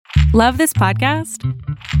Love this podcast?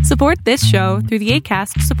 Support this show through the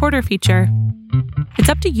Acast supporter feature. It's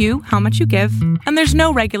up to you how much you give, and there's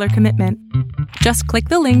no regular commitment. Just click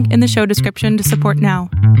the link in the show description to support now.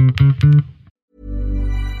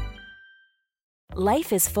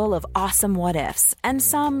 Life is full of awesome what-ifs, and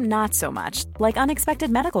some not so much, like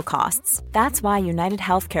unexpected medical costs. That's why United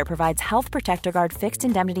Healthcare provides Health Protector Guard fixed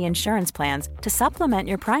indemnity insurance plans to supplement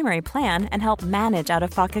your primary plan and help manage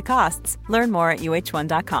out-of-pocket costs. Learn more at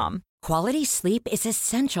uh1.com. Quality sleep is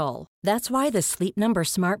essential. That's why the Sleep Number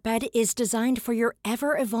Smart Bed is designed for your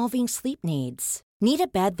ever-evolving sleep needs. Need a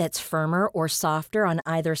bed that's firmer or softer on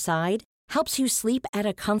either side? Helps you sleep at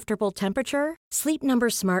a comfortable temperature? Sleep Number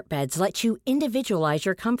Smart Beds let you individualize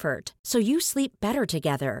your comfort, so you sleep better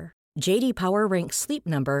together. J.D. Power ranks Sleep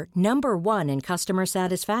Number number 1 in customer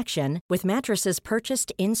satisfaction with mattresses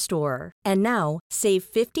purchased in-store. And now, save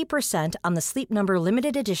 50% on the Sleep Number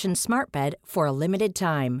Limited Edition Smart Bed for a limited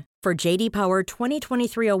time. For J.D. Power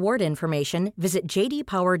 2023 award information, visit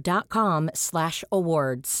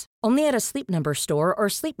jdpower.com/awards. Only at a Sleep Number store or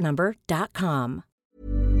sleepnumber.com.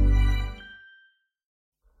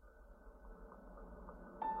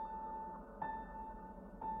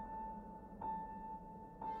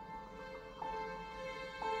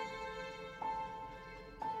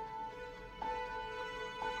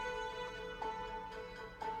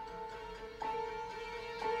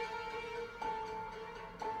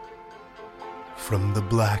 From the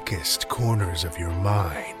blackest corners of your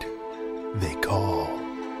mind, they call,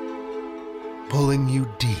 pulling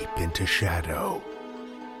you deep into shadow,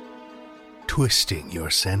 twisting your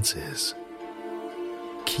senses,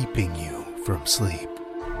 keeping you from sleep.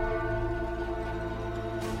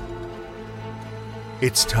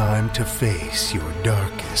 It's time to face your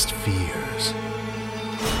darkest fears.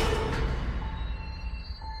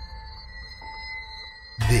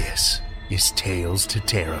 This is Tales to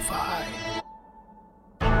Terrify.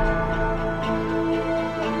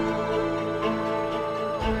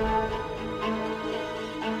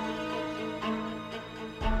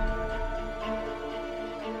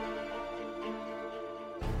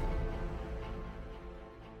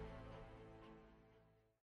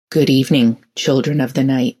 Good evening, children of the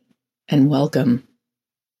night, and welcome.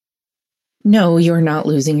 No, you're not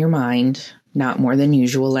losing your mind, not more than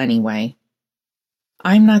usual anyway.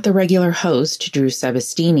 I'm not the regular host, Drew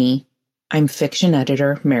Sebastini. I'm fiction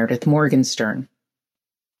editor Meredith Morgenstern.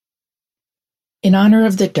 In honor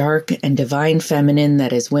of the dark and divine feminine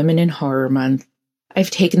that is Women in Horror Month,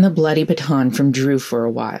 I've taken the bloody baton from Drew for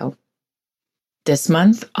a while. This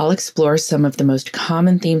month, I'll explore some of the most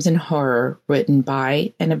common themes in horror written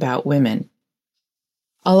by and about women.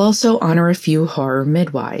 I'll also honor a few horror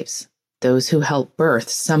midwives, those who help birth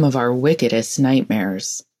some of our wickedest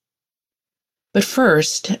nightmares. But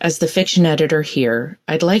first, as the fiction editor here,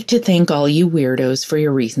 I'd like to thank all you weirdos for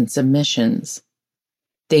your recent submissions.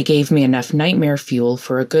 They gave me enough nightmare fuel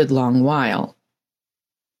for a good long while.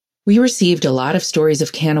 We received a lot of stories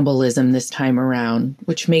of cannibalism this time around,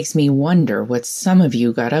 which makes me wonder what some of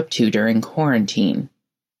you got up to during quarantine.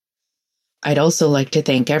 I'd also like to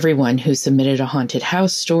thank everyone who submitted a haunted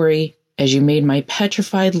house story, as you made my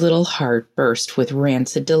petrified little heart burst with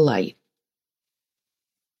rancid delight.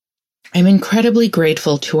 I'm incredibly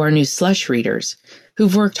grateful to our new slush readers,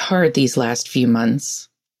 who've worked hard these last few months.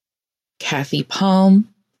 Kathy Palm,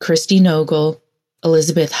 Christy Nogle,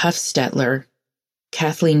 Elizabeth Huffstetler,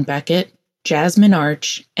 Kathleen Beckett, Jasmine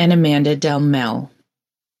Arch, and Amanda Del Mel.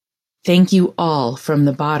 Thank you all from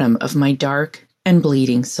the bottom of my dark and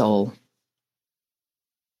bleeding soul.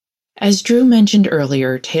 As Drew mentioned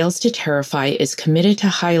earlier, Tales to Terrify is committed to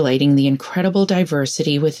highlighting the incredible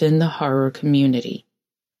diversity within the horror community.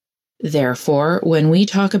 Therefore, when we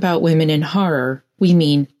talk about women in horror, we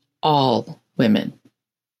mean all women.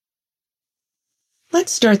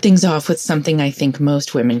 Let's start things off with something I think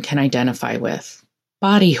most women can identify with.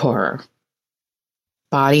 Body horror.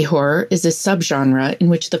 Body horror is a subgenre in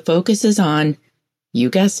which the focus is on, you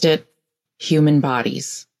guessed it, human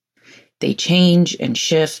bodies. They change and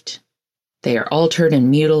shift. They are altered and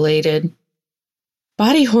mutilated.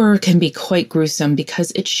 Body horror can be quite gruesome because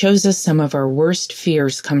it shows us some of our worst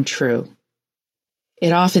fears come true.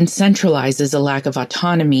 It often centralizes a lack of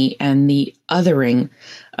autonomy and the othering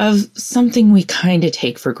of something we kind of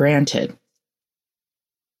take for granted.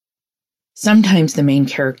 Sometimes the main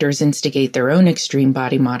characters instigate their own extreme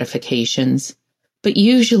body modifications, but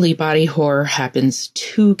usually body horror happens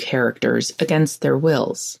to characters against their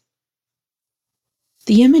wills.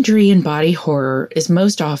 The imagery in body horror is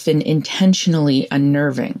most often intentionally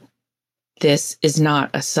unnerving. This is not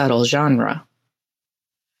a subtle genre.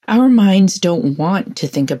 Our minds don't want to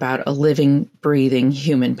think about a living, breathing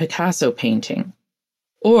human Picasso painting,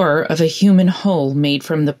 or of a human whole made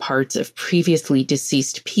from the parts of previously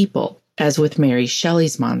deceased people, as with Mary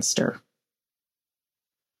Shelley's monster.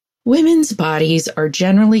 Women's bodies are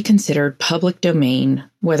generally considered public domain,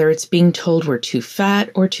 whether it's being told we're too fat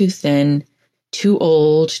or too thin, too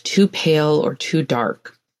old, too pale, or too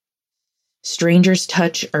dark. Strangers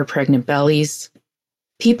touch our pregnant bellies.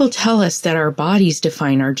 People tell us that our bodies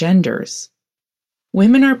define our genders.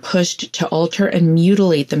 Women are pushed to alter and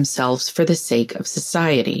mutilate themselves for the sake of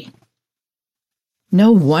society.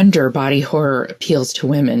 No wonder body horror appeals to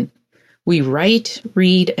women. We write,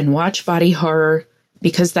 read, and watch body horror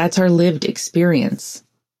because that's our lived experience.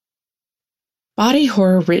 Body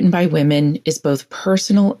horror written by women is both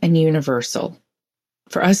personal and universal.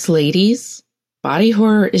 For us ladies, body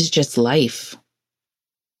horror is just life.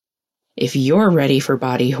 If you're ready for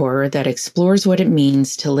body horror that explores what it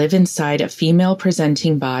means to live inside a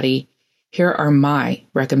female-presenting body, here are my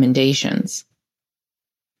recommendations.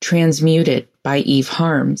 Transmuted by Eve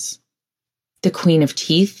Harms, The Queen of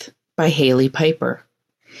Teeth by Haley Piper,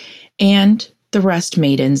 and The Rest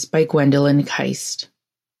Maidens by Gwendolyn Keist.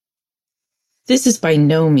 This is by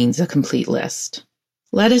no means a complete list.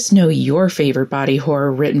 Let us know your favorite body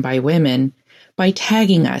horror written by women by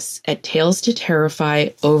tagging us at Tales to Terrify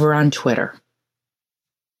over on Twitter.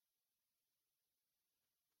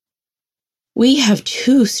 We have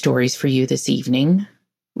 2 stories for you this evening,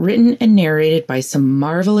 written and narrated by some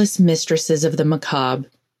marvelous mistresses of the macabre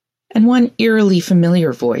and one eerily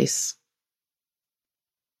familiar voice.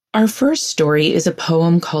 Our first story is a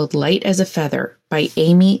poem called Light as a Feather by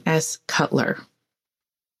Amy S. Cutler.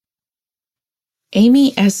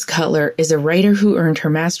 Amy S. Cutler is a writer who earned her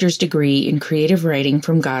master's degree in creative writing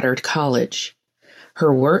from Goddard College.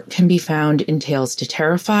 Her work can be found in Tales to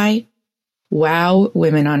Terrify, Wow,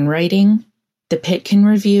 Women on Writing, The Pitkin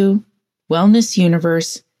Review, Wellness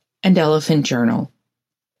Universe, and Elephant Journal.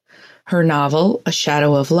 Her novel, A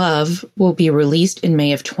Shadow of Love, will be released in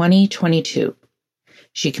May of 2022.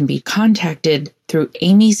 She can be contacted through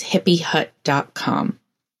amyshippyhut.com.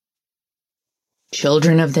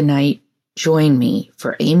 Children of the night, join me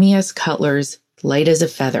for Amy S. Cutler's Light as a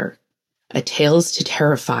Feather, a Tales to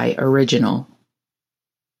Terrify original.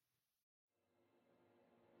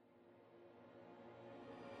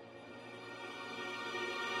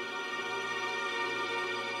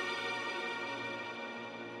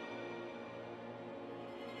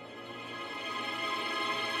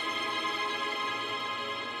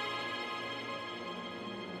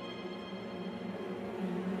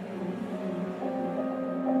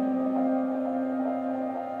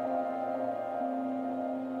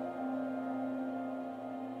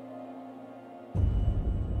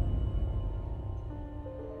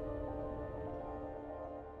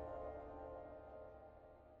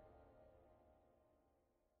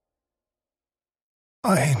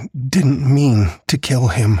 I didn't mean to kill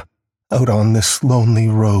him out on this lonely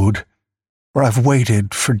road, where I've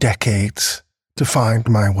waited for decades to find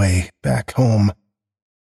my way back home.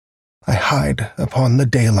 I hide upon the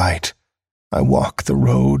daylight, I walk the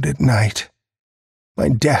road at night. My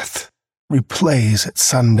death replays at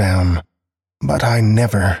sundown, but I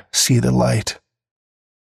never see the light.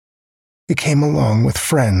 It came along with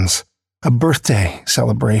friends, a birthday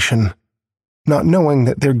celebration, not knowing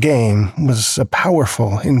that their game was a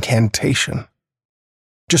powerful incantation.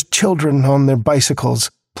 Just children on their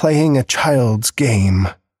bicycles playing a child's game.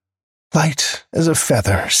 Light as a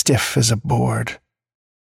feather, stiff as a board.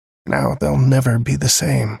 Now they'll never be the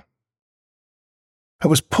same. I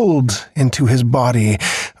was pulled into his body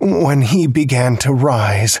when he began to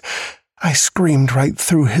rise. I screamed right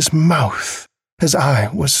through his mouth as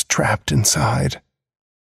I was trapped inside.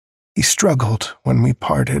 He struggled when we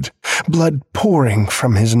parted, blood pouring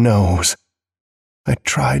from his nose. I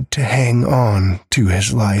tried to hang on to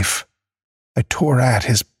his life. I tore at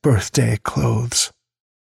his birthday clothes.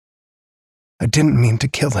 I didn't mean to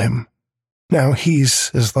kill him. Now he's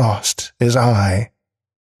as lost as I.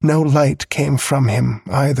 No light came from him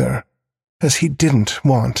either, as he didn't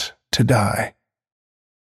want to die.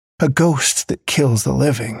 A ghost that kills the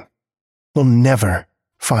living will never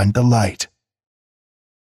find the light.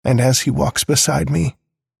 And as he walks beside me,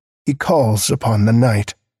 he calls upon the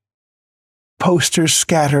night. Posters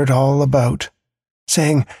scattered all about,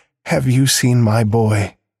 saying, "Have you seen my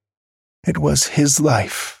boy?" It was his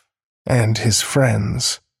life and his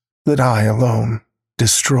friends that I alone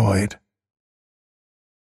destroyed.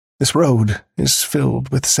 This road is filled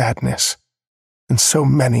with sadness, and so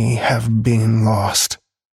many have been lost.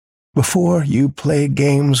 Before you play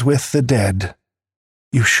games with the dead,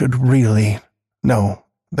 you should really know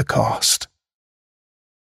the cost.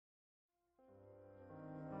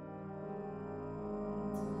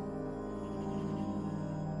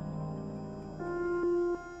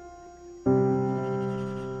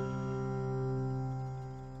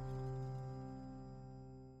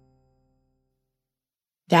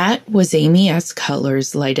 That was Amy S.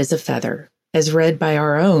 Cutler's Light as a Feather, as read by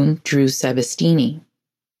our own Drew Sebastini.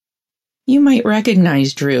 You might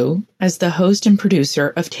recognize Drew as the host and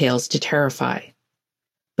producer of Tales to Terrify,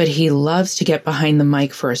 but he loves to get behind the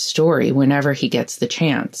mic for a story whenever he gets the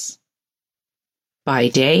chance. By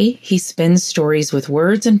day, he spins stories with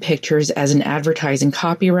words and pictures as an advertising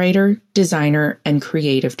copywriter, designer, and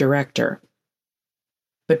creative director.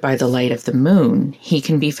 But by the light of the moon, he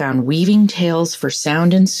can be found weaving tales for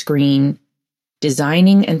sound and screen,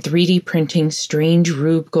 designing and 3D printing strange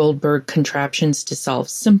Rube Goldberg contraptions to solve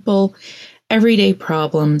simple, everyday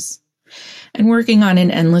problems, and working on an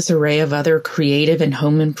endless array of other creative and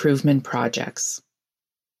home improvement projects.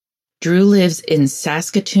 Drew lives in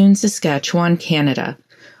Saskatoon, Saskatchewan, Canada,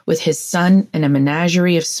 with his son and a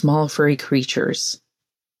menagerie of small furry creatures.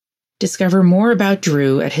 Discover more about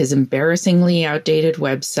Drew at his embarrassingly outdated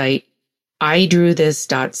website,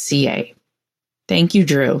 idrewthis.ca. Thank you,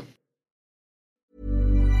 Drew.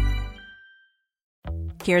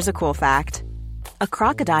 Here's a cool fact. A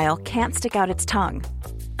crocodile can't stick out its tongue.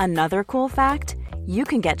 Another cool fact, you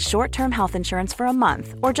can get short-term health insurance for a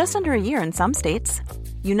month or just under a year in some states.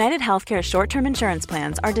 United Healthcare short-term insurance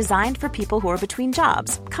plans are designed for people who are between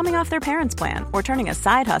jobs, coming off their parents' plan, or turning a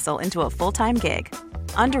side hustle into a full-time gig.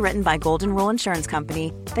 Underwritten by Golden Rule Insurance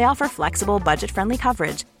Company, they offer flexible, budget-friendly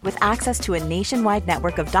coverage with access to a nationwide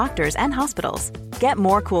network of doctors and hospitals. Get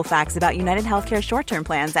more cool facts about United Healthcare short-term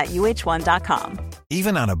plans at uh1.com.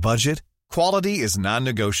 Even on a budget, quality is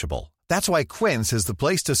non-negotiable. That's why Quince is the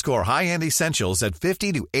place to score high-end essentials at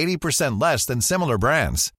 50 to 80% less than similar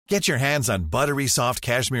brands. Get your hands on buttery soft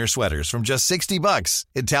cashmere sweaters from just $60,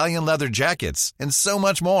 Italian leather jackets, and so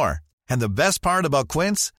much more. And the best part about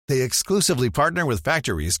Quince, they exclusively partner with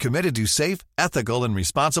factories committed to safe, ethical, and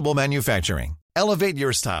responsible manufacturing. Elevate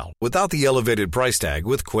your style without the elevated price tag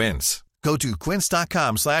with Quince. Go to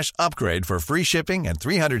quince.com/upgrade for free shipping and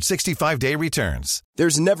 365-day returns.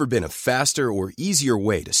 There's never been a faster or easier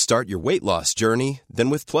way to start your weight loss journey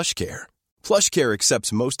than with PlushCare. PlushCare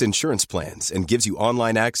accepts most insurance plans and gives you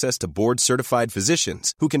online access to board-certified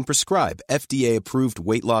physicians who can prescribe FDA-approved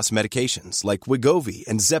weight loss medications like Wegovy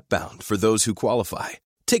and Zepbound for those who qualify.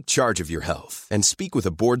 Take charge of your health and speak with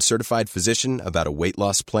a board-certified physician about a weight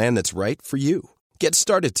loss plan that's right for you. Get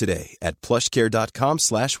started today at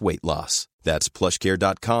plushcare.com/weight loss. That's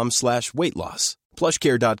plushcare.com/weight loss.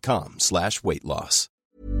 plushcare.com/weight loss.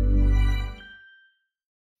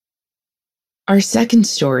 Our second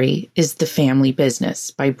story is The Family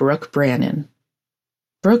Business by Brooke Brannon.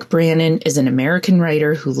 Brooke Brannon is an American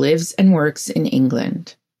writer who lives and works in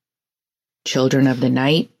England. Children of the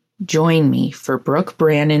night, join me for Brooke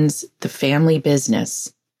Brannon's The Family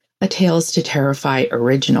Business, a Tales to Terrify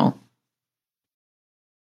original.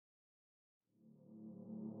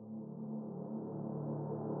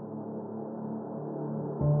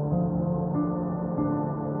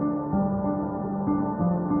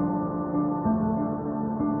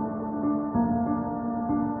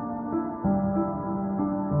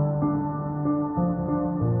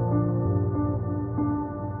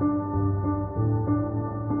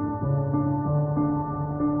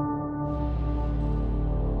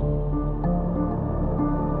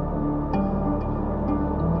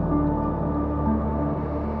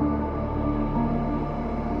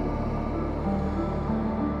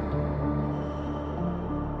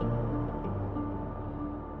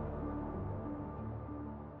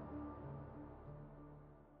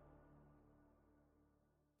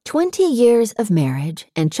 "20 years of marriage,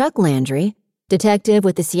 and Chuck Landry, detective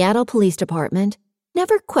with the Seattle Police Department,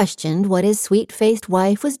 never questioned what his sweet-faced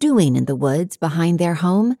wife was doing in the woods behind their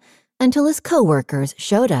home until his co-workers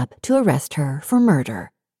showed up to arrest her for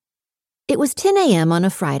murder. It was 10 a.m. on a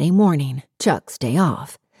Friday morning, Chuck's day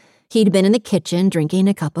off. He'd been in the kitchen drinking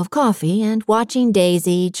a cup of coffee and watching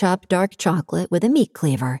Daisy chop dark chocolate with a meat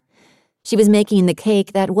cleaver. She was making the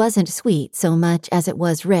cake that wasn't sweet so much as it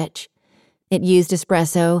was rich. It used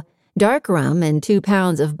espresso, dark rum, and 2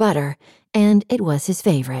 pounds of butter, and it was his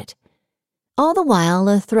favorite. All the while,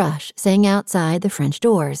 a thrush sang outside the French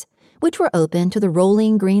doors, which were open to the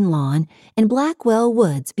rolling green lawn and Blackwell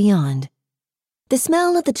woods beyond. The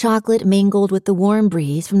smell of the chocolate mingled with the warm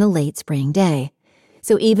breeze from the late spring day.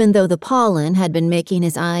 So even though the pollen had been making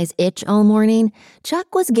his eyes itch all morning,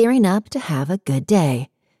 Chuck was gearing up to have a good day.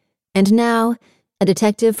 And now, a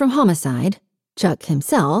detective from homicide, Chuck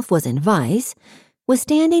himself was in vice, was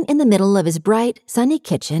standing in the middle of his bright, sunny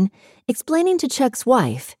kitchen, explaining to Chuck's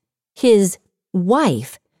wife, his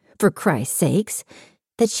wife, for Christ's sakes,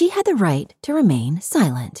 that she had the right to remain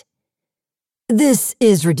silent. "This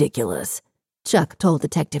is ridiculous," Chuck told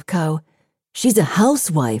Detective Coe. "She's a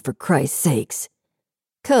housewife, for Christ's sakes."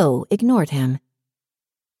 Coe ignored him.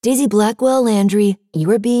 "Daisy Blackwell Landry, you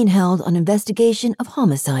are being held on investigation of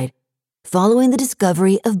homicide, following the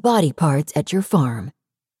discovery of body parts at your farm."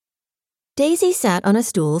 Daisy sat on a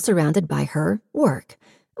stool surrounded by her work,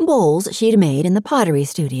 bowls she'd made in the pottery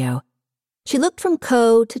studio. She looked from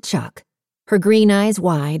Coe to Chuck, her green eyes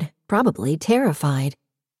wide, probably terrified.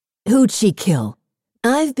 "Who'd she kill?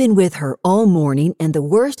 I've been with her all morning, and the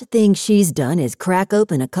worst thing she's done is crack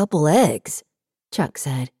open a couple eggs," Chuck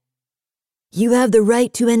said. "You have the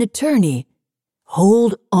right to an attorney."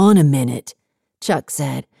 "Hold on a minute," Chuck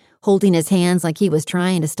said, holding his hands like he was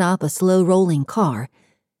trying to stop a slow-rolling car.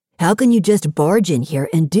 "How can you just barge in here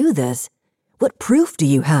and do this? What proof do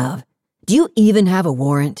you have? Do you even have a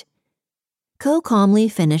warrant?" Coe calmly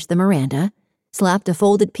finished the Miranda, slapped a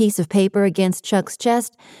folded piece of paper against Chuck's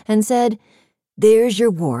chest, and said, "There's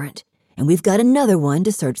your warrant, and we've got another one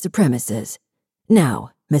to search the premises.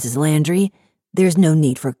 Now, Mrs. Landry, there's no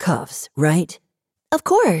need for cuffs, right?" "Of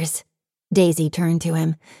course." Daisy turned to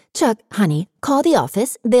him. "Chuck, honey, call the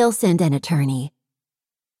office. They'll send an attorney."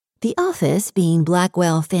 The office being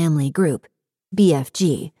Blackwell Family Group,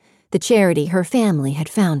 BFG, the charity her family had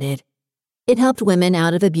founded. It helped women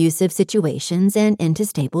out of abusive situations and into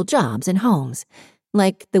stable jobs and homes,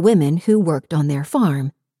 like the women who worked on their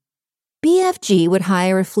farm. BFG would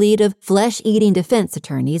hire a fleet of flesh-eating defense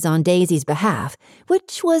attorneys on Daisy's behalf,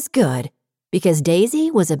 which was good, because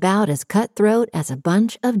Daisy was about as cutthroat as a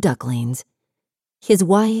bunch of ducklings. His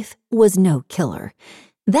wife was no killer.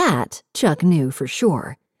 That Chuck knew for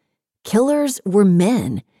sure. Killers were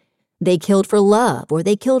men. They killed for love or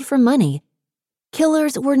they killed for money.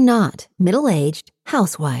 Killers were not middle-aged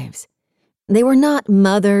housewives. They were not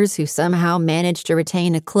mothers who somehow managed to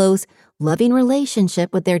retain a close, loving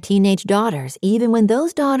relationship with their teenage daughters, even when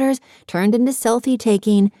those daughters turned into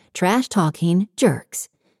selfie-taking, trash-talking jerks.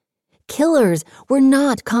 Killers were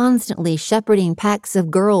not constantly shepherding packs of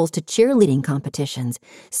girls to cheerleading competitions,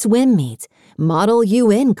 swim meets, model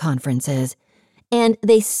UN conferences. And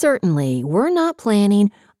they certainly were not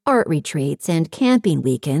planning art retreats and camping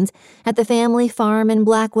weekends at the family farm in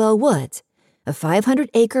Blackwell Woods, a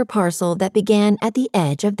 500-acre parcel that began at the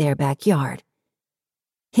edge of their backyard.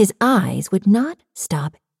 His eyes would not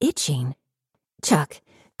stop itching. "Chuck,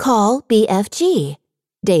 call BFG,"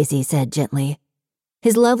 Daisy said gently.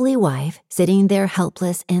 His lovely wife sitting there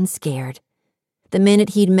helpless and scared. The minute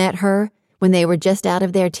he'd met her, when they were just out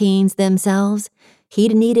of their teens themselves,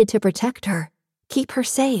 he'd needed to protect her, keep her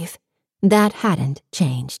safe. That hadn't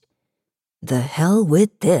changed. "The hell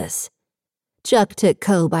with this." Chuck took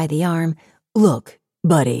Coe by the arm. "Look,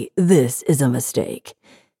 buddy, this is a mistake."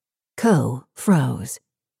 Coe froze.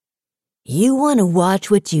 "You want to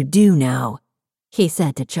watch what you do now," he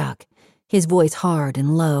said to Chuck, his voice hard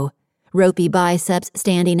and low, ropey biceps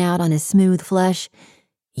standing out on his smooth flesh.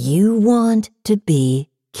 "You want to be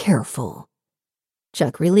careful."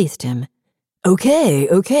 Chuck released him.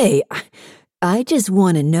 Okay. I just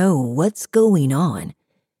want to know what's going on.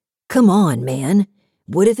 Come on, man.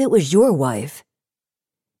 What if it was your wife?"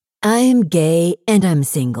 "I'm gay and I'm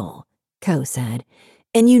single," Coe said.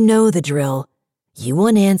 "And you know the drill. You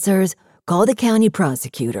want answers, call the county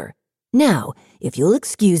prosecutor. Now, if you'll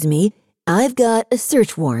excuse me, I've got a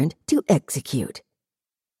search warrant to execute."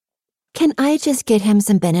 "Can I just get him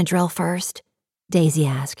some Benadryl first?" Daisy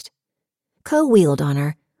asked. Coe wheeled on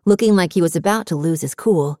her, looking like he was about to lose his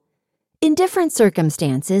cool. In different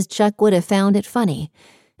circumstances, Chuck would have found it funny.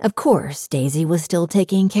 Of course, Daisy was still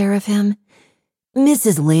taking care of him.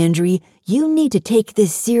 "Mrs. Landry, you need to take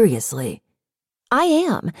this seriously." "I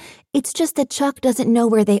am. It's just that Chuck doesn't know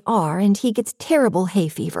where they are and he gets terrible hay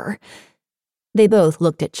fever." They both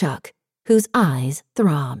looked at Chuck, whose eyes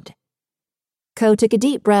throbbed. Coe took a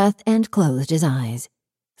deep breath and closed his eyes.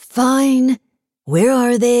 "Fine. Where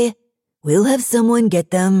are they? We'll have someone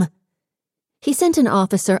get them." He sent an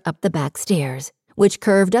officer up the back stairs, which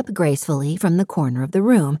curved up gracefully from the corner of the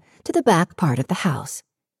room to the back part of the house.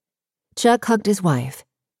 Chuck hugged his wife.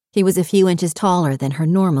 He was a few inches taller than her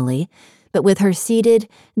normally, but with her seated,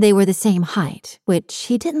 they were the same height, which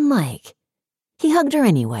he didn't like. He hugged her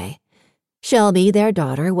anyway. Shelby, their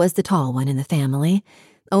daughter, was the tall one in the family.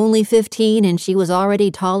 Only 15, and she was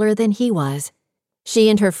already taller than he was. She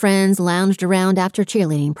and her friends lounged around after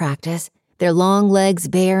cheerleading practice, their long legs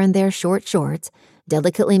bare in their short shorts,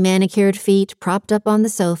 delicately manicured feet propped up on the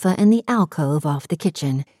sofa in the alcove off the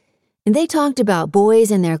kitchen. They talked about boys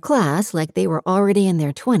in their class like they were already in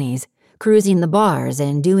their 20s, cruising the bars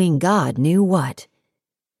and doing God knew what.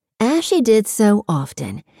 As she did so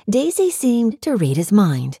often, Daisy seemed to read his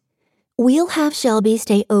mind. "We'll have Shelby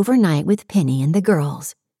stay overnight with Penny and the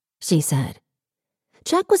girls," she said.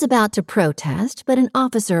 Chuck was about to protest, but an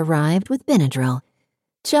officer arrived with Benadryl.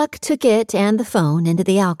 Chuck took it and the phone into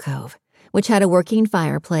the alcove, which had a working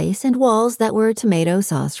fireplace and walls that were tomato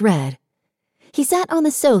sauce red. He sat on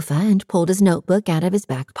the sofa and pulled his notebook out of his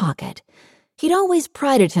back pocket. He'd always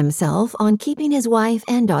prided himself on keeping his wife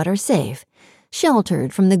and daughter safe,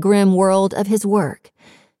 sheltered from the grim world of his work,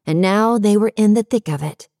 and now they were in the thick of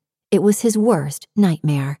it. It was his worst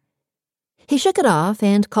nightmare. He shook it off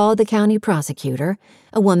and called the county prosecutor,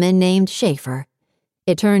 a woman named Schaefer.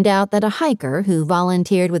 It turned out that a hiker who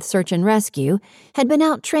volunteered with Search and Rescue had been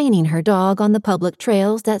out training her dog on the public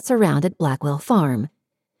trails that surrounded Blackwell Farm.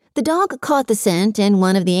 The dog caught the scent in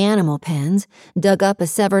one of the animal pens, dug up a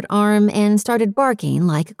severed arm, and started barking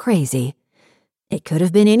like crazy. It could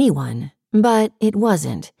have been anyone, but it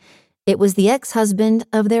wasn't. It was the ex-husband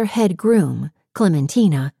of their head groom,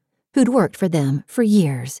 Clementina, who'd worked for them for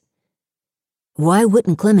years. "Why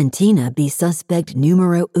wouldn't Clementina be suspect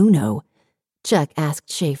numero uno?" Chuck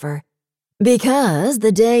asked Schaefer. "Because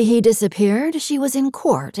the day he disappeared, she was in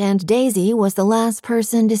court and Daisy was the last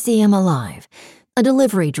person to see him alive. A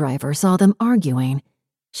delivery driver saw them arguing,"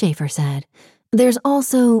 Schaefer said. "There's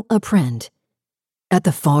also a print." "At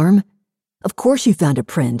the farm? Of course you found a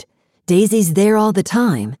print. Daisy's there all the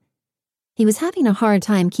time." He was having a hard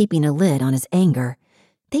time keeping a lid on his anger.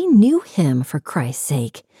 They knew him, for Christ's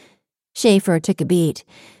sake. Schaefer took a beat.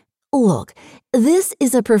 "Look, this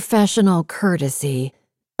is a professional courtesy.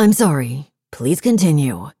 I'm sorry. Please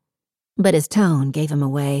continue." But his tone gave him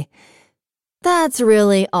away. "That's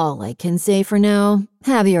really all I can say for now.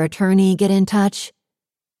 Have your attorney get in touch."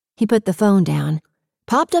 He put the phone down,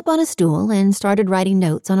 popped up on a stool, and started writing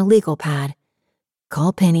notes on a legal pad.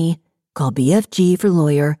 "Call Penny, call BFG for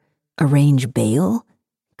lawyer, arrange bail."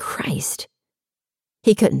 Christ.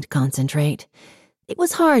 He couldn't concentrate. It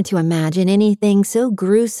was hard to imagine anything so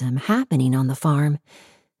gruesome happening on the farm.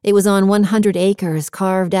 It was on 100 acres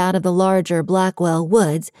carved out of the larger Blackwell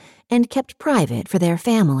woods and kept private for their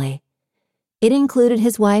family. It included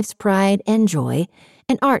his wife's pride and joy,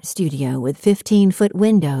 an art studio with 15-foot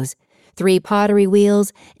windows, 3 pottery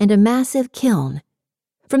wheels, and a massive kiln.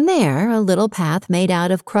 From there, a little path made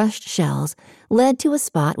out of crushed shells led to a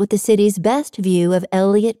spot with the city's best view of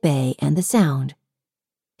Elliott Bay and the Sound.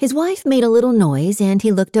 His wife made a little noise and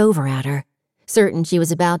he looked over at her, certain she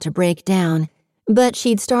was about to break down, but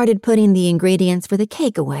she'd started putting the ingredients for the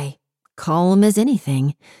cake away, calm as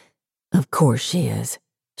anything. "Of course she is.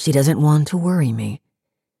 She doesn't want to worry me."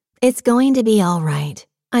 "It's going to be all right,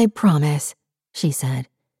 I promise," she said.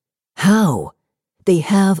 "How? They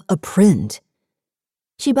have a print."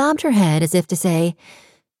 She bobbed her head as if to say,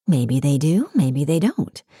 maybe they do, maybe they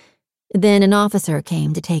don't. Then an officer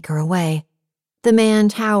came to take her away. The man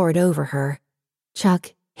towered over her.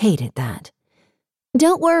 Chuck hated that.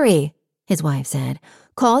 "Don't worry," his wife said.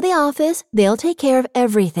 "Call the office, they'll take care of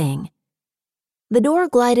everything." The door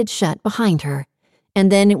glided shut behind her,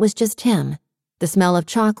 and then it was just him, the smell of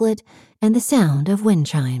chocolate, and the sound of wind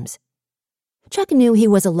chimes. Chuck knew he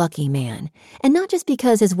was a lucky man, and not just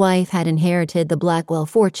because his wife had inherited the Blackwell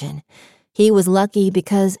fortune. He was lucky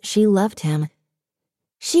because she loved him.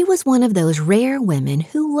 She was one of those rare women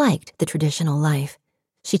who liked the traditional life.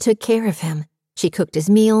 She took care of him. She cooked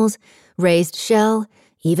his meals, raised Shell,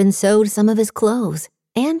 even sewed some of his clothes,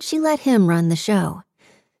 and she let him run the show.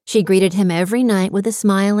 She greeted him every night with a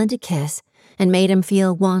smile and a kiss, and made him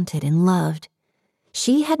feel wanted and loved.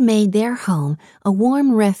 She had made their home a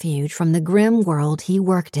warm refuge from the grim world he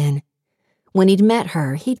worked in. When he'd met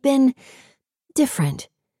her, he'd been different.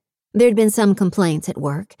 There'd been some complaints at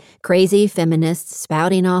work, crazy feminists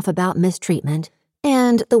spouting off about mistreatment,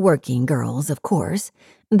 and the working girls, of course.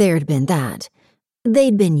 There'd been that.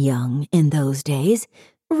 They'd been young in those days,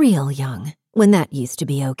 real young, when that used to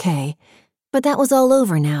be okay. But that was all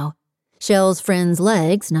over now. Shell's friend's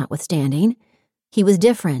legs notwithstanding. He was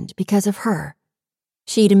different because of her.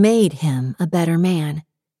 She'd made him a better man.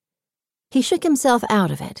 He shook himself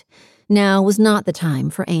out of it. Now was not the time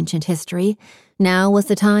for ancient history. Now was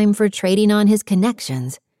the time for trading on his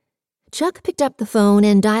connections. Chuck picked up the phone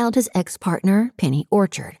and dialed his ex-partner, Penny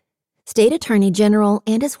Orchard, State Attorney General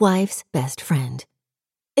and his wife's best friend.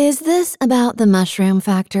 "Is this about the mushroom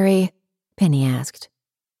factory?" Penny asked.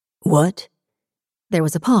 "What?" There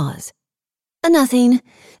was a pause. "Nothing.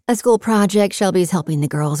 A school project Shelby's helping the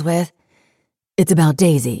girls with." "It's about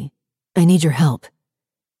Daisy. I need your help."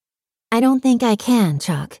 "I don't think I can,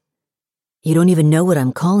 Chuck." You don't even know what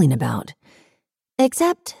I'm calling about."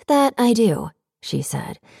 "Except that I do," she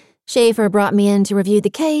said. "Schaefer brought me in to review the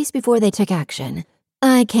case before they took action.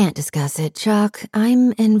 I can't discuss it, Chuck.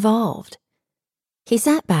 I'm involved." He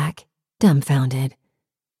sat back, dumbfounded.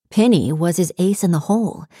 Penny was his ace in the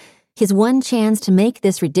hole, his one chance to make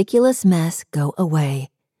this ridiculous mess go away.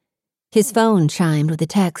 His phone chimed with a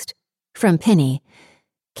text from Penny.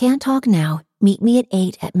 "Can't talk now. Meet me at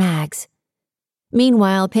 8 at Mag's."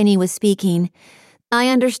 Meanwhile, Penny was speaking. "I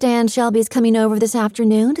understand Shelby's coming over this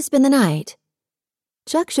afternoon to spend the night."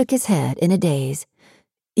 Chuck shook his head in a daze.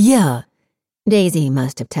 "Yeah." Daisy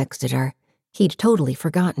must have texted her. He'd totally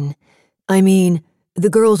forgotten. "I mean, the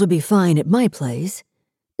girls will be fine at my place."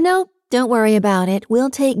 "Nope, don't worry about it. We'll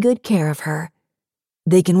take good care of her."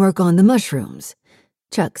 "They can work on the mushrooms,"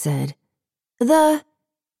 Chuck said.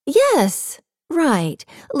 Yes, right.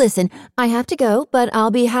 Listen, I have to go, but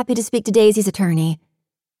I'll be happy to speak to Daisy's attorney,"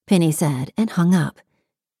 Penny said and hung up.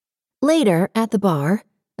 Later, at the bar,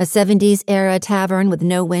 a 70s-era tavern with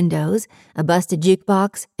no windows, a busted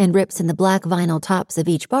jukebox, and rips in the black vinyl tops of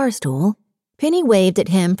each bar stool, Penny waved at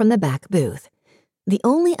him from the back booth. The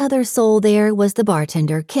only other soul there was the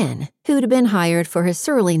bartender, Ken, who'd been hired for his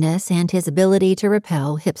surliness and his ability to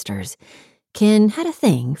repel hipsters. Ken had a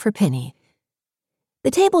thing for Penny. The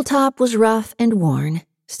tabletop was rough and worn,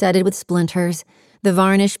 studded with splinters, the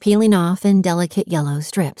varnish peeling off in delicate yellow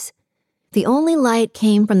strips. The only light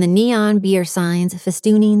came from the neon beer signs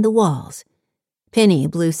festooning the walls. Penny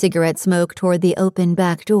blew cigarette smoke toward the open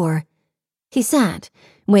back door. He sat,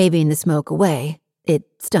 waving the smoke away. It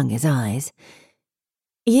stung his eyes.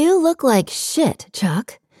 "You look like shit,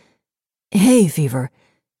 Chuck." "Hey, Fever,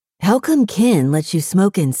 how come Ken lets you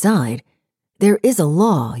smoke inside? There is a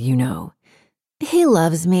law, you know." "He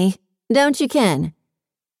loves me. Don't you, Ken?"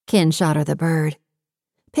 Ken shot her the bird.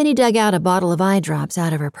 Penny dug out a bottle of eye drops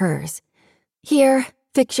out of her purse. "Here,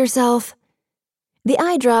 fix yourself." The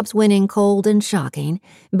eye drops went in cold and shocking,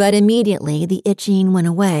 but immediately the itching went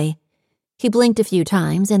away. He blinked a few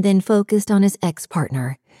times and then focused on his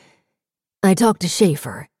ex-partner. "I talked to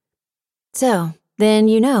Schaefer." "So, then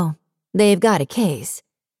you know, they've got a case."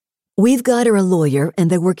 "We've got her a lawyer and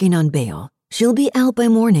they're working on bail. She'll be out by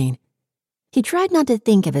morning." He tried not to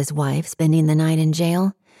think of his wife spending the night in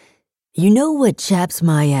jail. "You know what chaps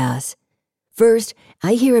my ass? First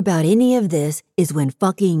I hear about any of this is when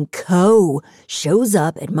fucking Co shows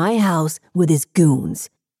up at my house with his goons."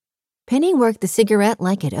 Penny worked the cigarette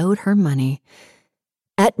like it owed her money.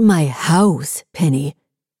 "At my house, Penny.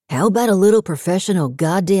 How about a little professional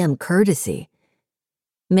goddamn courtesy?"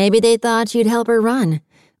 "Maybe they thought you'd help her run,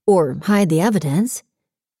 or hide the evidence."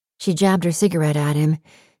 She jabbed her cigarette at him.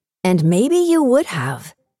 "And maybe you would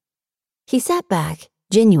have." He sat back,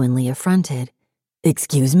 genuinely affronted.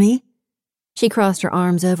 "Excuse me?" She crossed her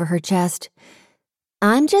arms over her chest.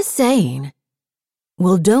 "I'm just saying."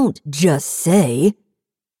 "Well, don't just say."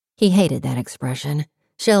 He hated that expression.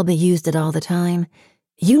 Shelby used it all the time.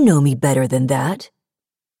 "You know me better than that."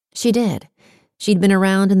 She did. She'd been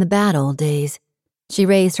around in the bad old days. She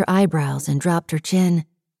raised her eyebrows and dropped her chin.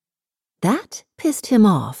 That pissed him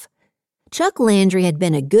off. Chuck Landry had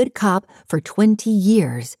been a good cop for 20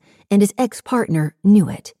 years, and his ex-partner knew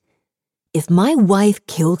it. If my wife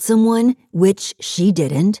killed someone, which she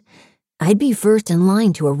didn't, I'd be first in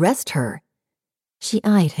line to arrest her. She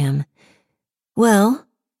eyed him. "Well,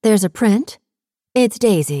 there's a print. It's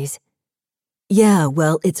Daisy's." "Yeah,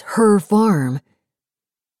 well, it's her farm."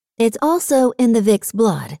 "It's also in the Vic's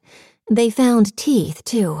blood. They found teeth,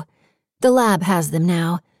 too. The lab has them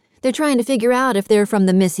now. They're trying to figure out if they're from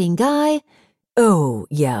the missing guy." "Oh,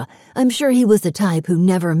 yeah, I'm sure he was the type who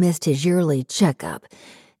never missed his yearly checkup."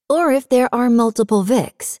 "Or if there are multiple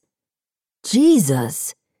Vics."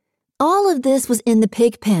 Jesus. All of this was in the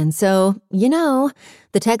pig pen, so, you know,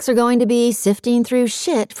 the techs are going to be sifting through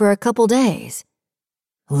shit for a couple days.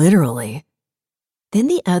 Literally. Then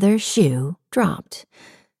the other shoe dropped.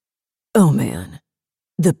 "Oh, man.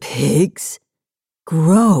 The pigs?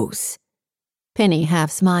 Gross." Penny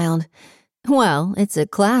half smiled. "Well, it's a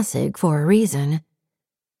classic for a reason."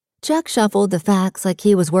 Chuck shuffled the facts like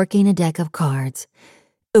he was working a deck of cards.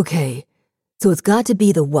 "Okay, so it's got to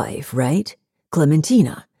be the wife, right?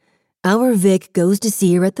 Clementina. Our Vic goes to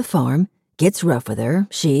see her at the farm, gets rough with her.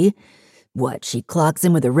 She clocks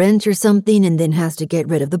in with a wrench or something and then has to get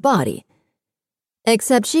rid of the body."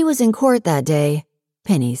 "Except she was in court that day,"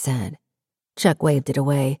 Penny said. Chuck waved it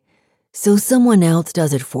away. "So someone else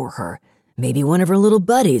does it for her. Maybe one of her little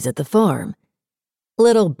buddies at the farm."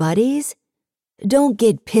 "Little buddies?" "Don't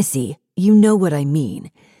get pissy. You know what I mean.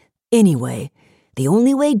 Anyway, the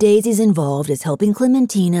only way Daisy's involved is helping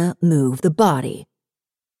Clementina move the body."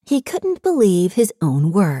 He couldn't believe his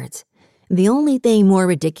own words. The only thing more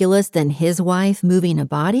ridiculous than his wife moving a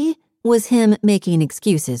body was him making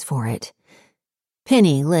excuses for it.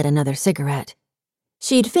 Penny lit another cigarette.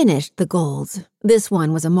 She'd finished the golds. This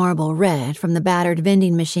one was a marble red from the battered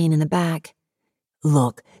vending machine in the back.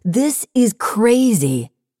 "Look, this is crazy,"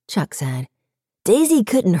 Chuck said. "Daisy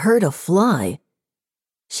couldn't hurt a fly."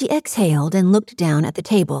 She exhaled and looked down at the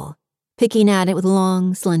table, picking at it with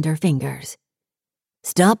long, slender fingers.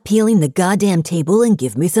 "Stop peeling the goddamn table and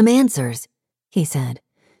give me some answers," he said,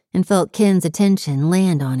 and felt Ken's attention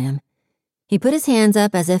land on him. He put his hands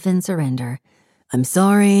up as if in surrender. I'm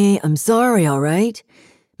sorry, all right?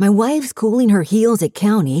 My wife's cooling her heels at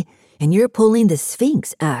county, and you're pulling the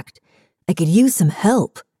Sphinx act. I could use some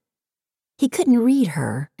help." He couldn't read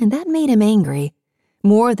her, and that made him angry.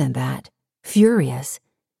 More than that, furious.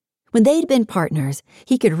 When they'd been partners,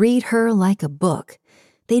 he could read her like a book.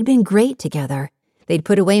 They'd been great together. They'd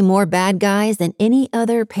put away more bad guys than any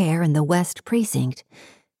other pair in the West Precinct.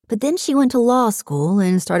 But then she went to law school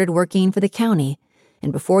and started working for the county,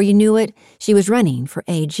 and before you knew it, she was running for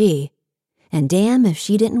AG. And damn if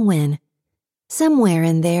she didn't win. Somewhere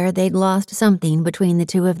in there, they'd lost something between the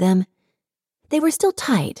two of them. They were still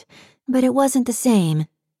tight, but it wasn't the same.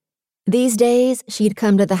 These days, she'd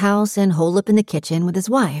come to the house and hole up in the kitchen with his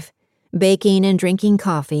wife, baking and drinking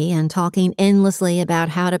coffee and talking endlessly about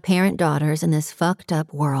how to parent daughters in this fucked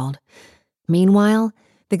up world. Meanwhile,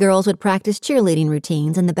 the girls would practice cheerleading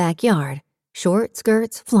routines in the backyard, short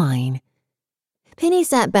skirts flying. Penny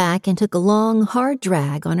sat back and took a long, hard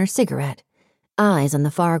drag on her cigarette, eyes on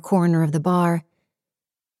the far corner of the bar.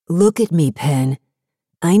 "Look at me, Pen.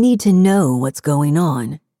 I need to know what's going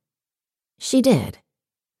on." She did.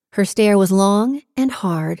 Her stare was long and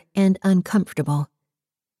hard and uncomfortable.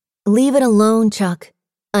 "Leave it alone, Chuck.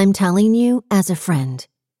 I'm telling you as a friend."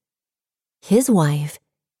 His wife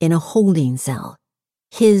in a holding cell.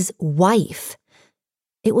 His wife.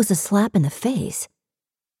 It was a slap in the face.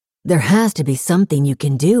 "There has to be something you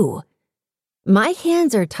can do." "My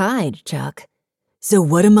hands are tied, Chuck." "So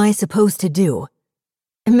what am I supposed to do?"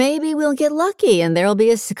 "Maybe we'll get lucky and there'll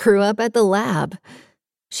be a screw-up at the lab."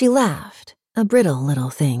 She laughed, a brittle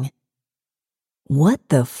little thing. "What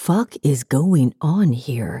the fuck is going on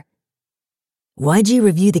here?" "Why'd you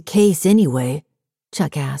review the case anyway?"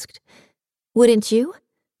 Chuck asked. "Wouldn't you?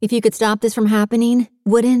 If you could stop this from happening,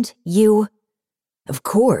 wouldn't you?" "Of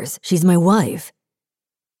course, she's my wife."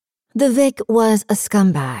 The Vic was a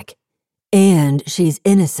scumbag. "And she's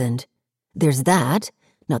innocent. There's that,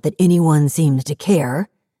 not that anyone seems to care."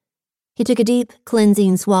 He took a deep,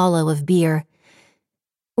 cleansing swallow of beer.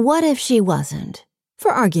 "What if she wasn't?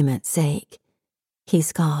 For argument's sake." He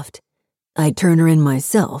scoffed. "I'd turn her in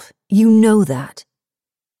myself. You know that."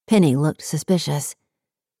 Penny looked suspicious.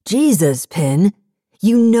 "Jesus, Pen.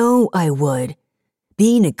 You know I would.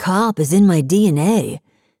 Being a cop is in my DNA.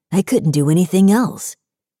 I couldn't do anything else."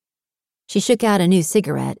 She shook out a new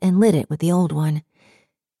cigarette and lit it with the old one.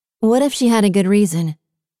 What if she had a good reason?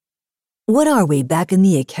 "What are we, back in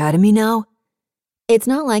the academy now?" "It's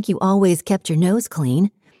not like you always kept your nose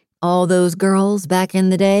clean. All those girls back in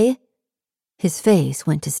the day." His face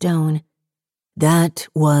went to stone. "That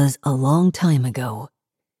was a long time ago."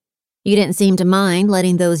 "You didn't seem to mind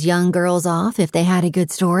letting those young girls off if they had a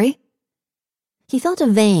good story?" He felt a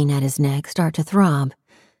vein at his neck start to throb.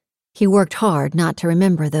 He worked hard not to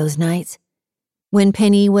remember those nights. When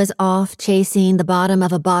Penny was off chasing the bottom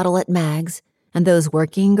of a bottle at Mag's, and those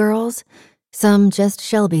working girls, some just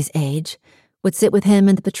Shelby's age, would sit with him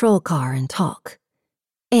in the patrol car and talk.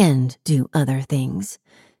 And do other things.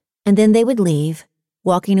 And then they would leave,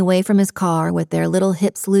 walking away from his car with their little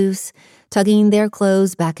hips loose, tugging their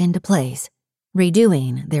clothes back into place,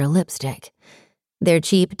 redoing their lipstick. Their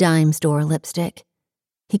cheap dime store lipstick.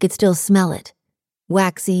 He could still smell it,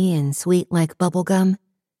 waxy and sweet like bubblegum.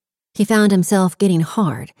 He found himself getting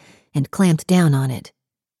hard and clamped down on it.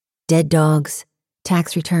 Dead dogs,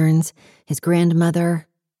 tax returns, his grandmother,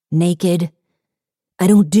 naked. "I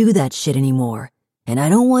don't do that shit anymore, and I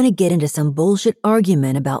don't want to get into some bullshit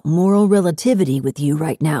argument about moral relativity with you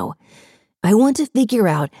right now. I want to figure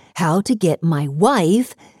out how to get my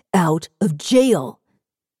wife out of jail."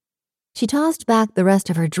 She tossed back the rest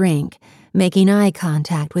of her drink, making eye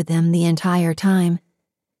contact with him the entire time.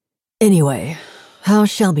 "Anyway, how's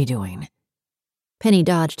Shelby doing?" Penny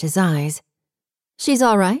dodged his eyes. "She's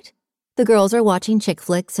all right. The girls are watching chick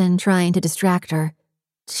flicks and trying to distract her."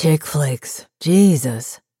 "Chick flicks,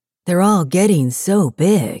 Jesus. They're all getting so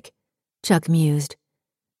big," Chuck mused.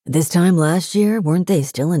 "This time last year, weren't they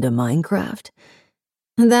still into Minecraft?"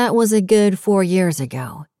 "That was a good 4 years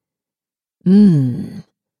ago."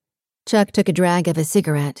 Chuck took a drag of his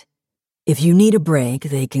cigarette. "If you need a break,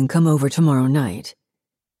 they can come over tomorrow night."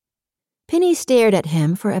 Penny stared at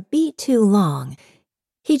him for a beat too long.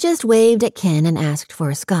 He just waved at Ken and asked for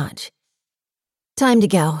a scotch. "Time to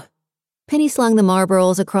go." Penny slung the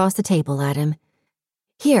Marlboros across the table at him.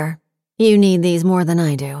 "Here, you need these more than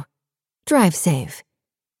I do. Drive safe."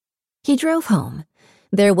 He drove home.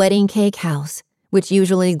 Their wedding cake house, which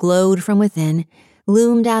usually glowed from within,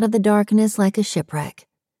 loomed out of the darkness like a shipwreck.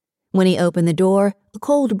 When he opened the door, a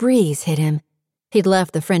cold breeze hit him. He'd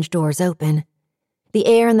left the French doors open. The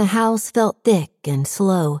air in the house felt thick and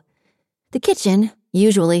slow. The kitchen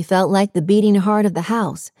usually felt like the beating heart of the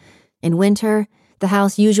house. In winter, the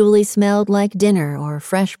house usually smelled like dinner or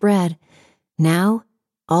fresh bread. Now,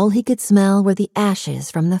 all he could smell were the ashes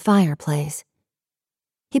from the fireplace.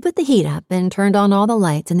 He put the heat up and turned on all the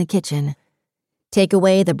lights in the kitchen. Take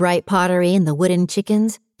away the bright pottery and the wooden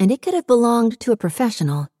chickens, and it could have belonged to a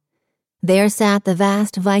professional. There sat the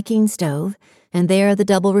vast Viking stove, and there the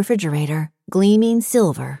double refrigerator, gleaming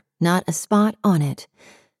silver, not a spot on it.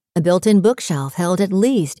 A built-in bookshelf held at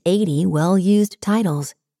least 80 well-used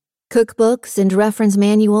titles. Cookbooks and reference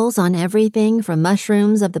manuals on everything from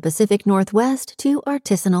mushrooms of the Pacific Northwest to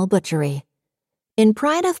artisanal butchery. In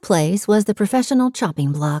pride of place was the professional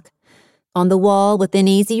chopping block. On the wall within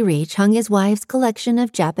easy reach hung his wife's collection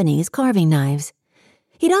of Japanese carving knives.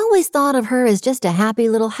 He'd always thought of her as just a happy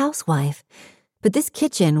little housewife, but this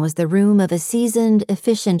kitchen was the room of a seasoned,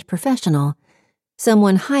 efficient professional,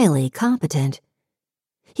 someone highly competent.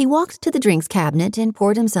 He walked to the drinks cabinet and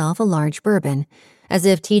poured himself a large bourbon, as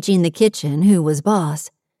if teaching the kitchen who was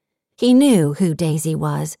boss. He knew who Daisy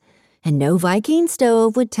was, and no Viking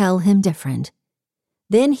stove would tell him different.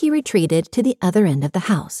 Then he retreated to the other end of the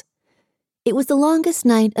house. It was the longest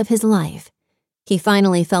night of his life. He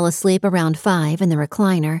finally fell asleep around 5 in the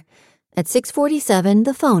recliner. At 6:47,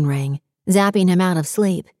 the phone rang, zapping him out of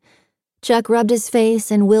sleep. Chuck rubbed his face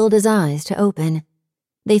and willed his eyes to open.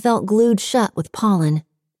 They felt glued shut with pollen.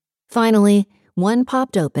 Finally, one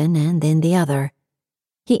popped open and then the other.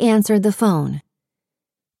 He answered the phone.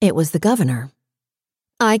 It was the governor.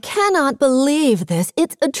 "I cannot believe this.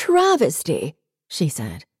 It's a travesty," she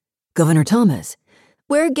said. "Governor Thomas.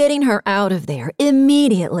 We're getting her out of there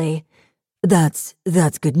immediately." That's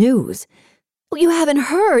good news." "You haven't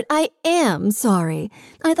heard. I am sorry.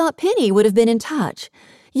 I thought Penny would have been in touch.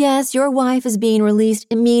 Yes, your wife is being released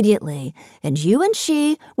immediately, and you and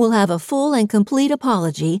she will have a full and complete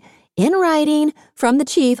apology, in writing, from the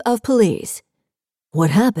chief of police." "What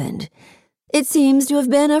happened?" "It seems to have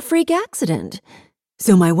been a freak accident.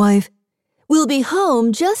 So my wife will be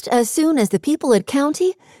home just as soon as the people at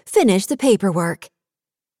county finish the paperwork."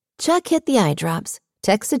 Chuck hit the eye drops,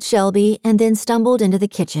 texted Shelby, and then stumbled into the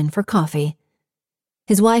kitchen for coffee.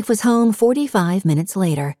 His wife was home 45 minutes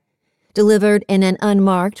later, delivered in an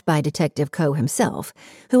unmarked by Detective Coe himself,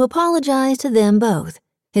 who apologized to them both,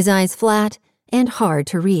 his eyes flat and hard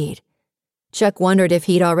to read. Chuck wondered if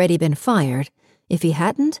he'd already been fired. If he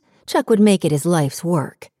hadn't, Chuck would make it his life's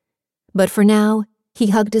work. But for now, he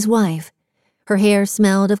hugged his wife. Her hair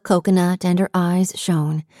smelled of coconut and her eyes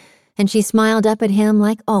shone, and she smiled up at him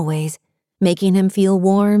like always, making him feel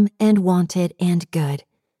warm and wanted and good.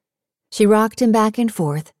 She rocked him back and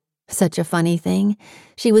forth. Such a funny thing.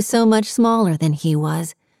 She was so much smaller than he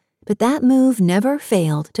was, but that move never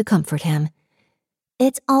failed to comfort him.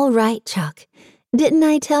 "It's all right, Chuck. Didn't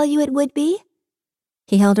I tell you it would be?"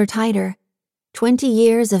 He held her tighter. 20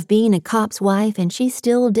 years of being a cop's wife, and she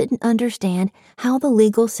still didn't understand how the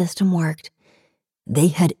legal system worked. "They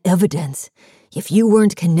had evidence. If you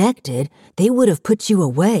weren't connected, they would have put you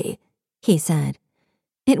away," he said.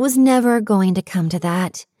 "It was never going to come to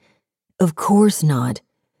that." "Of course not.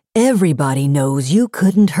 Everybody knows you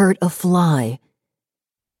couldn't hurt a fly."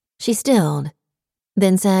 She stilled,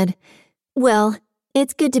 then said, "Well,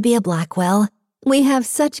 it's good to be a Blackwell. We have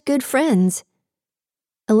such good friends."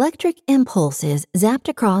 Electric impulses zapped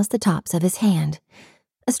across the tops of his hand,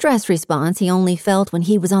 a stress response he only felt when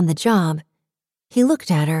he was on the job. He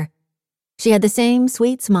looked at her. She had the same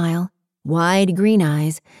sweet smile, wide green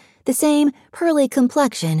eyes, the same pearly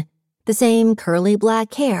complexion, the same curly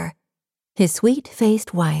black hair. His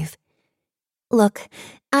sweet-faced wife. "Look,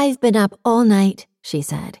 I've been up all night," she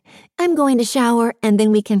said. "I'm going to shower and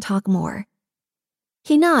then we can talk more."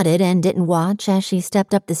 He nodded and didn't watch as she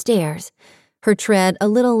stepped up the stairs, her tread a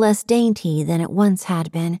little less dainty than it once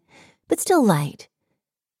had been, but still light.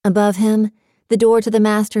 Above him, the door to the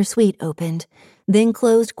master suite opened, then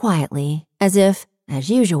closed quietly, as if, as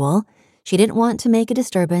usual, she didn't want to make a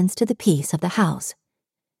disturbance to the peace of the house.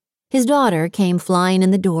 His daughter came flying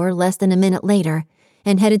in the door less than a minute later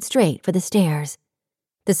and headed straight for the stairs.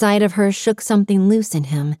 The sight of her shook something loose in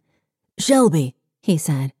him. "Shelby," he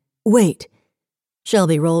said. "Wait."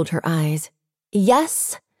 Shelby rolled her eyes.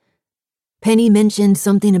 "Yes?" "Penny mentioned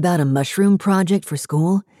something about a mushroom project for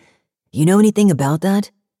school. You know anything about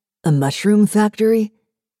that? A mushroom factory?"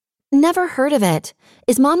 Never heard of it.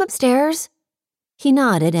 Is Mom upstairs? He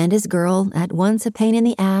nodded, and his girl, at once a pain in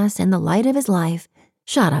the ass and the light of his life,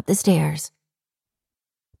 shot up the stairs.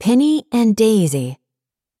 Penny and Daisy.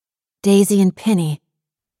 Daisy and Penny.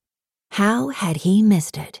 How had he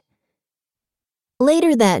missed it?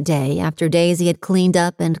 Later that day, after Daisy had cleaned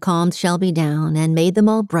up and calmed Shelby down and made them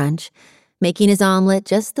all brunch, making his omelet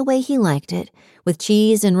just the way he liked it, with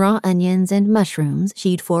cheese and raw onions and mushrooms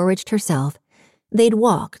she'd foraged herself, they'd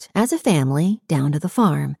walked, as a family, down to the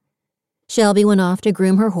farm. Shelby went off to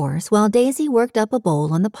groom her horse while Daisy worked up a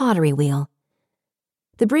bowl on the pottery wheel.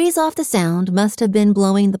 The breeze off the Sound must have been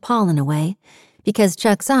blowing the pollen away, because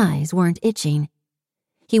Chuck's eyes weren't itching.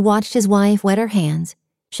 He watched his wife wet her hands,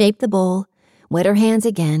 shape the bowl, wet her hands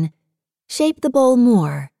again, shape the bowl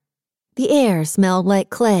more. The air smelled like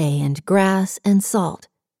clay and grass and salt.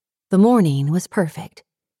 The morning was perfect.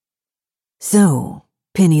 "So,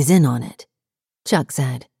 Penny's in on it," Chuck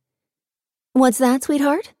said. "What's that,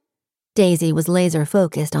 sweetheart?" Daisy was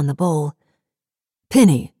laser-focused on the bowl.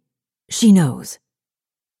 "Penny, she knows."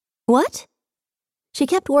 "What?" She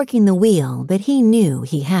kept working the wheel, but he knew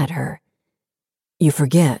he had her. "You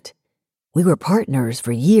forget. We were partners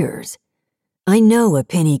for years. I know a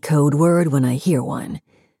Penny code word when I hear one.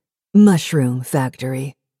 Mushroom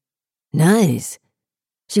factory." "Nice."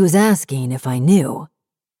 She was asking if I knew.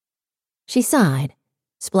 She sighed,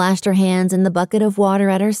 splashed her hands in the bucket of water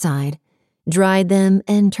at her side, dried them,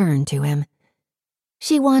 and turned to him.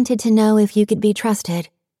 She wanted to know if you could be trusted.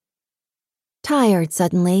 Tired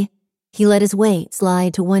suddenly, he let his weight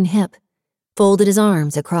slide to one hip, folded his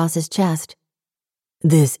arms across his chest.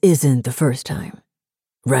 "This isn't the first time,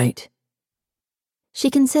 right?" She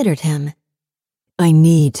considered him. "I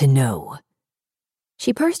need to know."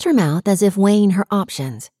 She pursed her mouth as if weighing her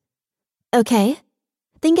options. "Okay,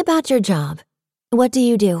 think about your job. What do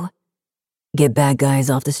you do?" "Get bad guys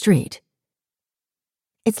off the street."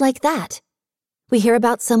 "It's like that. We hear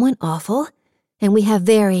about someone awful, and we have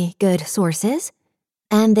very good sources,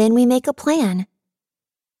 and then we make a plan."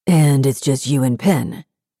 "And it's just you and Penn?"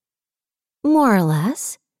 "More or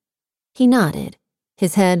less." He nodded.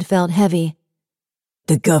 His head felt heavy.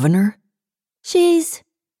 "The governor?" "She's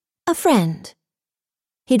a friend."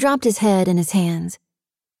 He dropped his head in his hands.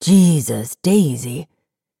 "Jesus, Daisy.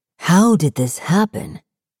 How did this happen?"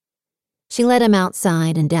 She led him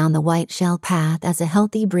outside and down the white shell path as a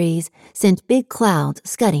healthy breeze sent big clouds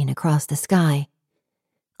scudding across the sky.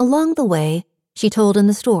 Along the way, she told him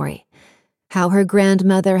the story, how her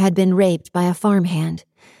grandmother had been raped by a farmhand,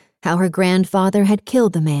 how her grandfather had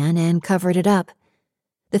killed the man and covered it up.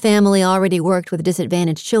 The family already worked with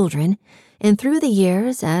disadvantaged children, and through the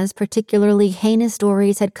years, as particularly heinous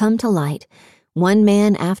stories had come to light, one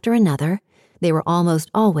man after another, they were almost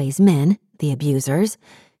always men, the abusers,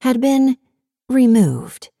 had been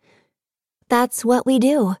removed. "That's what we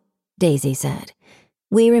do," Daisy said.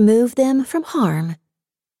 "We remove them from harm."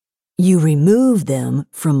 "You remove them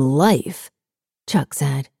from life," Chuck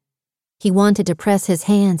said. He wanted to press his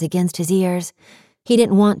hands against his ears. He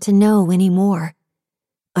didn't want to know any more.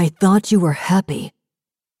 "I thought you were happy."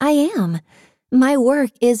 "I am. My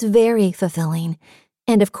work is very fulfilling.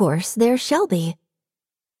 And of course, there's Shelby."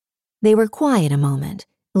 They were quiet a moment,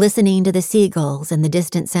 listening to the seagulls and the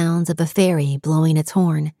distant sounds of a ferry blowing its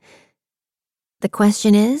horn. "The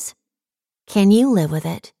question is, can you live with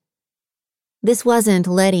it?" This wasn't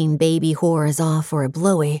letting baby whores off for a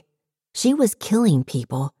blowy. She was killing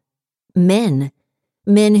people. Men.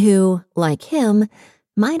 Men who, like him,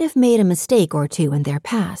 might have made a mistake or two in their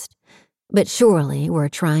past, but surely were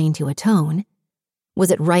trying to atone.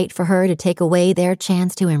 Was it right for her to take away their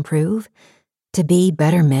chance to improve? To be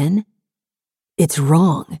better men? "It's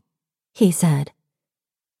wrong," he said.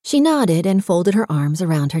 She nodded and folded her arms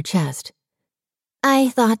around her chest. "I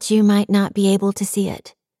thought you might not be able to see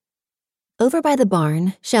it." Over by the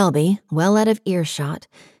barn, Shelby, well out of earshot,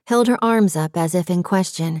 held her arms up as if in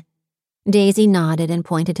question. Daisy nodded and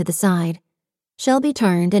pointed to the side. Shelby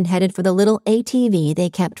turned and headed for the little ATV they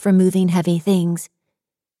kept for moving heavy things.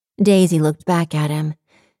 Daisy looked back at him.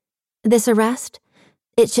 "This arrest?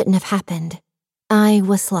 It shouldn't have happened. I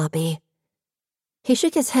was sloppy." He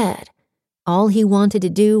shook his head. All he wanted to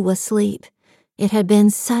do was sleep. It had been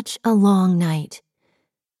such a long night.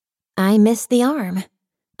 "I missed the arm.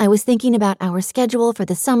 I was thinking about our schedule for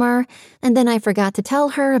the summer, and then I forgot to tell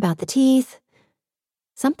her about the teeth."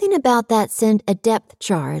 Something about that sent a depth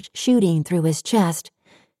charge shooting through his chest.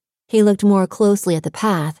 He looked more closely at the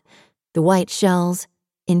path, the white shells,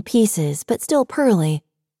 in pieces but still pearly,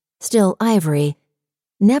 still ivory,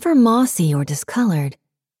 never mossy or discolored.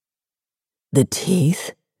 The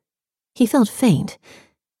teeth? He felt faint.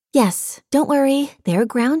 Yes, don't worry, they're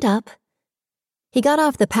ground up. He got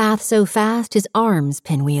off the path so fast his arms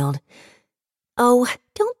pinwheeled. Oh,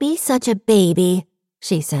 don't be such a baby,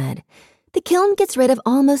 she said. The kiln gets rid of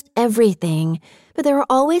almost everything, but there are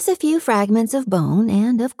always a few fragments of bone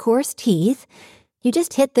and, of course, teeth. You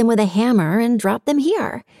just hit them with a hammer and drop them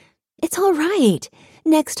here. It's all right.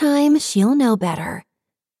 Next time, she'll know better.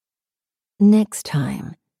 Next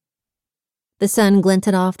time. The sun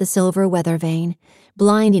glinted off the silver weather vane,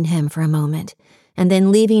 blinding him for a moment, and then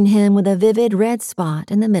leaving him with a vivid red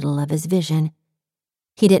spot in the middle of his vision.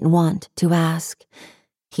 He didn't want to ask.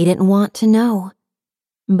 He didn't want to know.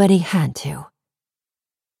 But he had to.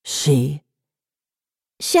 She?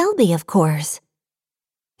 Shelby, of course.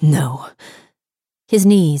 No. His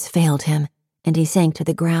knees failed him, and he sank to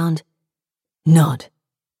the ground. Not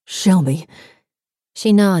Shelby.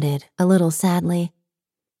 She nodded, a little sadly.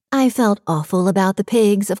 I felt awful about the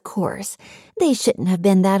pigs, of course. They shouldn't have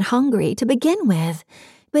been that hungry to begin with.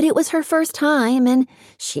 But it was her first time, and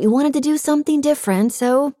she wanted to do something different,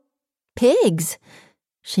 so... Pigs!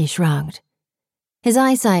 She shrugged. His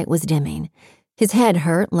eyesight was dimming. His head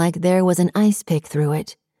hurt like there was an ice pick through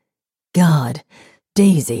it. God,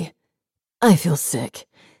 Daisy, I feel sick.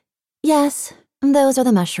 Yes, those are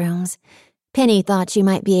the mushrooms. Penny thought she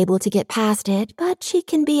might be able to get past it, but she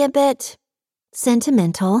can be a bit...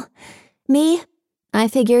 sentimental. Me, I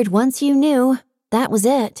figured once you knew, that was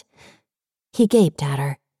it. He gaped at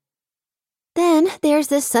her. Then there's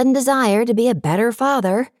this sudden desire to be a better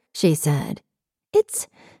father, she said. It's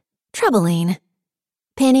troubling.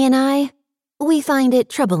 Penny and I, we find it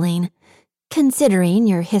troubling, considering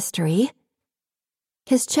your history.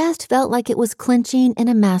 His chest felt like it was clenching in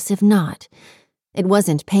a massive knot. It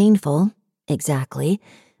wasn't painful, exactly,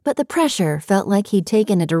 but the pressure felt like he'd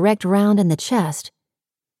taken a direct round in the chest.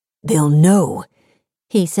 They'll know,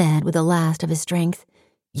 he said with the last of his strength.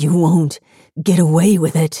 You won't get away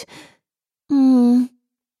with it.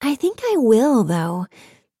 I think I will, though.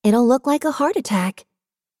 It'll look like a heart attack,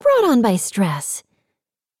 brought on by stress.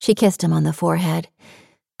 She kissed him on the forehead.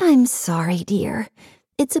 I'm sorry, dear.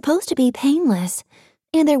 It's supposed to be painless,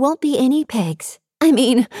 and there won't be any pigs. I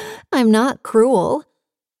mean, I'm not cruel.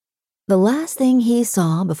 The last thing he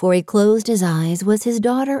saw before he closed his eyes was his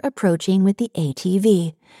daughter approaching with the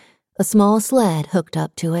ATV, a small sled hooked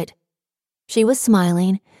up to it. She was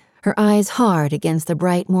smiling, her eyes hard against the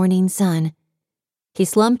bright morning sun. He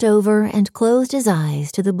slumped over and closed his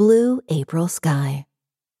eyes to the blue April sky.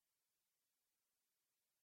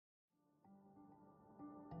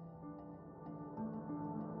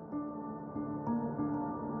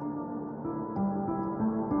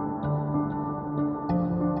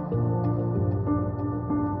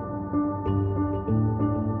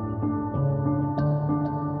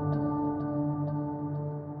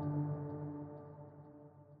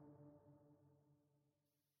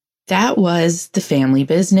 That was The Family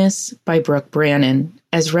Business by Brooke Brannon,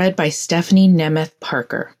 as read by Stephanie Nemeth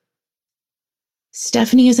Parker.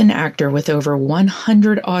 Stephanie is an actor with over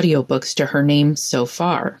 100 audiobooks to her name so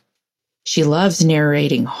far. She loves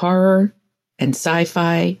narrating horror and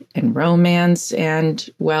sci-fi and romance and,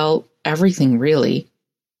 well, everything really.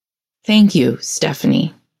 Thank you,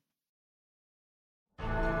 Stephanie.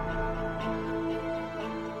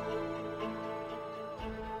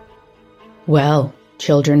 Well,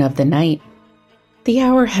 children of the night, the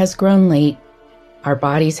hour has grown late, our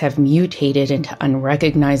bodies have mutated into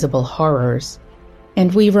unrecognizable horrors,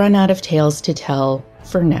 and we run out of tales to tell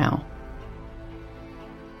for now.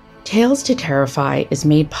 Tales to Terrify is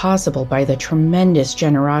made possible by the tremendous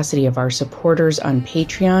generosity of our supporters on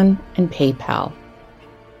Patreon and PayPal.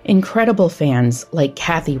 Incredible fans like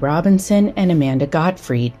Kathy Robinson and Amanda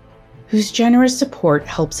Gottfried, whose generous support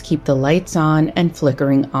helps keep the lights on and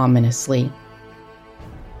flickering ominously.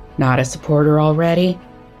 Not a supporter already?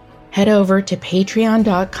 Head over to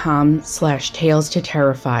patreon.com/Tales to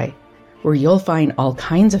Terrify, where you'll find all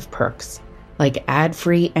kinds of perks, like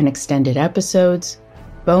ad-free and extended episodes,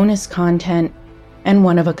 bonus content, and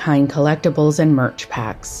one-of-a-kind collectibles and merch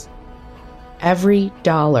packs. Every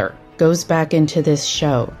dollar goes back into this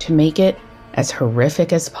show to make it as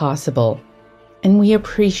horrific as possible, and we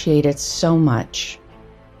appreciate it so much.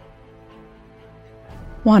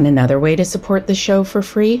 Want another way to support the show for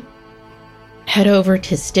free? Head over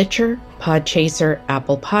to Stitcher, Podchaser,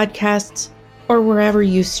 Apple Podcasts, or wherever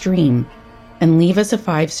you stream, and leave us a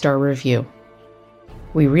 5-star review.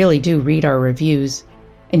 We really do read our reviews,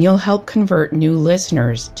 and you'll help convert new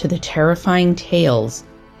listeners to the terrifying tales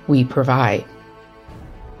we provide.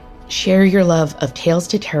 Share your love of Tales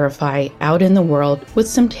to Terrify out in the world with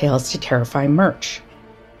some Tales to Terrify merch.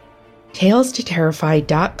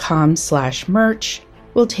 TalesToTerrify.com/merch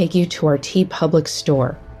will take you to our TeePublic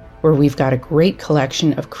store, where we've got a great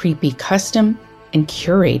collection of creepy custom and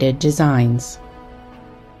curated designs.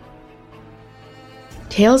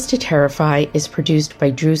 Tales to Terrify is produced by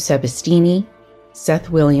Drew Sebastini, Seth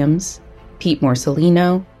Williams, Pete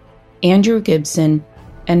Morcellino, Andrew Gibson,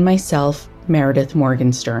 and myself, Meredith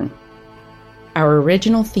Morgenstern. Our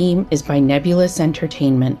original theme is by Nebulous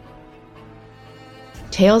Entertainment.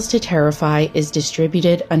 Tales to Terrify is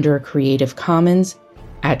distributed under a Creative Commons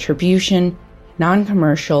Attribution,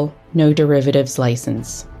 Non-Commercial, No Derivatives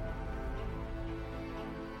license.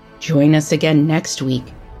 Join us again next week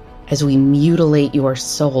as we mutilate your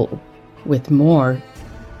soul with more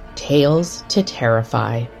Tales to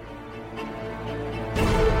Terrify.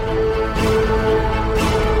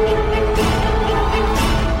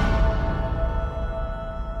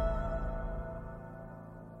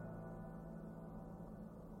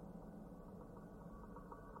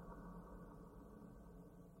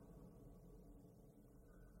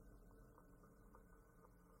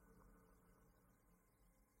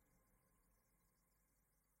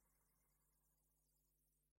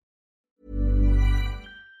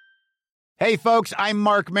 Hey, folks, I'm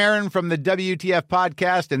Mark Maron from the WTF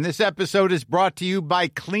Podcast, and this episode is brought to you by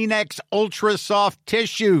Kleenex Ultra Soft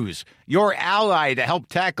Tissues, your ally to help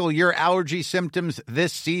tackle your allergy symptoms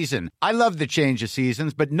this season. I love the change of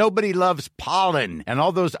seasons, but nobody loves pollen and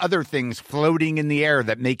all those other things floating in the air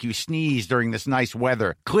that make you sneeze during this nice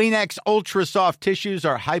weather. Kleenex Ultra Soft Tissues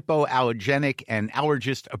are hypoallergenic and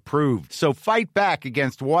allergist approved, so fight back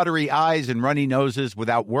against watery eyes and runny noses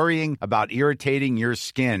without worrying about irritating your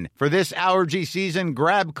skin. For this allergy season,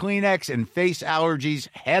 grab Kleenex and face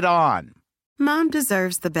allergies head on. Mom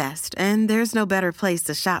deserves the best, and there's no better place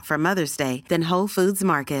to shop for Mother's Day than Whole Foods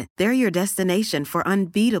Market. They're your destination for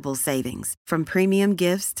unbeatable savings, from premium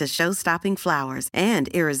gifts to show-stopping flowers and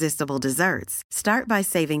irresistible desserts. Start by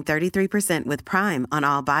saving 33% with Prime on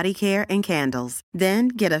all body care and candles. Then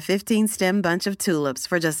get a 15-stem bunch of tulips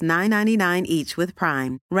for just $9.99 each with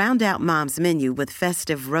Prime. Round out Mom's menu with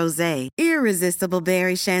festive rosé, irresistible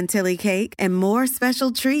berry chantilly cake, and more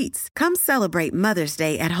special treats. Come celebrate Mother's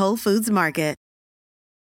Day at Whole Foods Market.